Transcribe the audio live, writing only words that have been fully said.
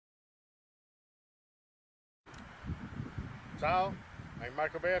Ciao, I'm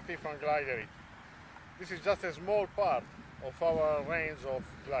Marco Berti from Glider.it. This is just a small part of our range of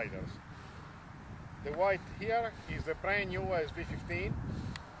gliders. The white here is the brand new SV15.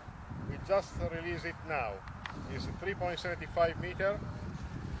 We just released it now. It's 3.75 meter.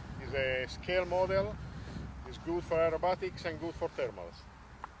 It's a scale model. It's good for aerobatics and good for thermals.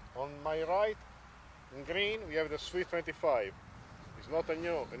 On my right, in green, we have the Swift 25. It's not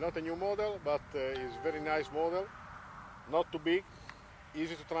a new model, but it's a very nice model. Not too big,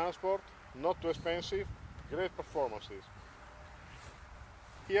 easy to transport, not too expensive, great performances.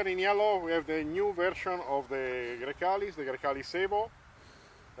 Here in yellow we have the new version of the Grecalis, the Grecalis Evo.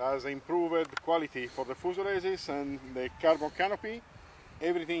 It has improved quality for the fuselages and the carbon canopy.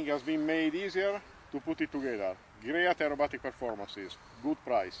 Everything has been made easier to put it together. Great aerobatic performances, good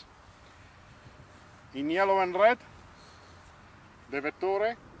price. In yellow and red, the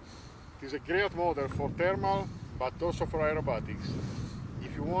Vettore. It is a great model for thermal, but also for aerobatics.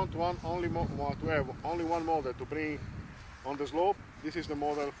 If you want to have only one model to bring on the slope, this is the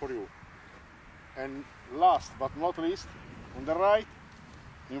model for you. And last but not least, on the right,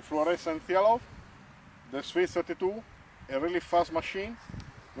 in fluorescent yellow, the Swift 32, a really fast machine.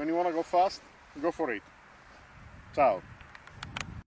 When you want to go fast, go for it. Ciao.